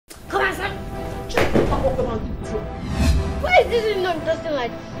and walk around the truth. Why is this not interesting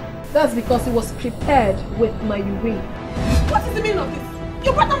like this? That's because it was prepared with my urine. What is the meaning of this?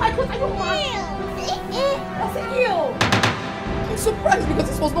 You brought down my clothes, are you mad? I said, ew. I'm surprised because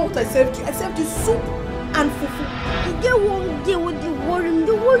this was not what I served you. I served you soup and fufu. You get one day when they worry me.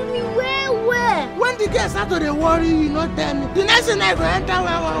 They worry me where? When the girls start to worry you, not tell me. The next thing I go enter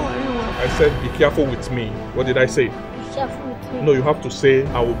where. I said be careful with me. What did I say? Be careful with me. No, you have to say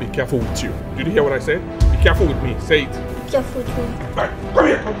I will be careful with you. Did you hear what I said? Be careful with me. Say it. Be careful with me. Right. Come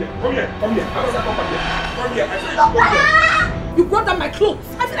here. Come here. Come here. Come here. Come here. I said come here. You brought down my clothes.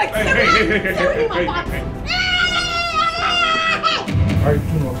 I feel like tearing my back. I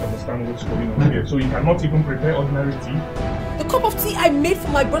do not understand what's going on here. So you cannot even prepare ordinary tea? The cup of tea I made for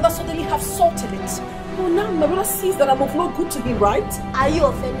my brother suddenly have salt in it. Oh, now my brother sees that I'm of no good to him, right? Are you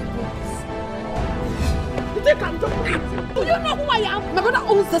of any good? You think I'm joking? Do you know who I am? My brother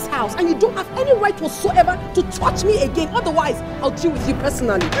owns this house and you don't have any right whatsoever to touch me again. Otherwise, I'll deal with you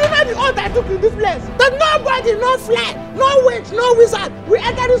personally. You know the oath I took in this place? That nobody, no fly, no witch, no wizard. We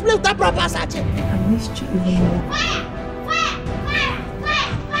enter this place with proper searching. I missed you even more.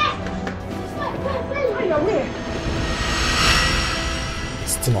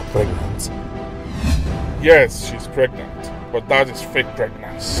 Is Tina pregnant? Yes, she's pregnant. But that is fake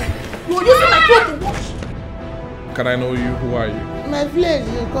pregnancy. You were using my clothes to wash. Can I know you? Who are you? My village,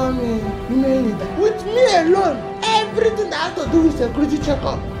 you call me Melida. With me alone, everything that has to do with security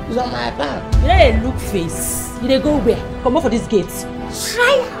checkup is on my account. You dey look face. You dey go where? Come up for this gate.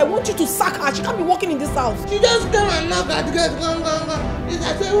 I want you to sack her. She can't be walking in this house. She just come and knock at the gate. Go.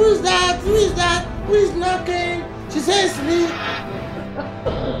 I say, who is that? Who is that? Who is knocking? She says me.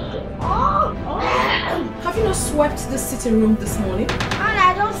 Have you not swept the sitting room this morning?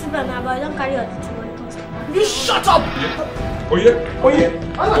 I don't sleep at night, but I don't carry out the tea when it comes to. You shut up! Oh yeah.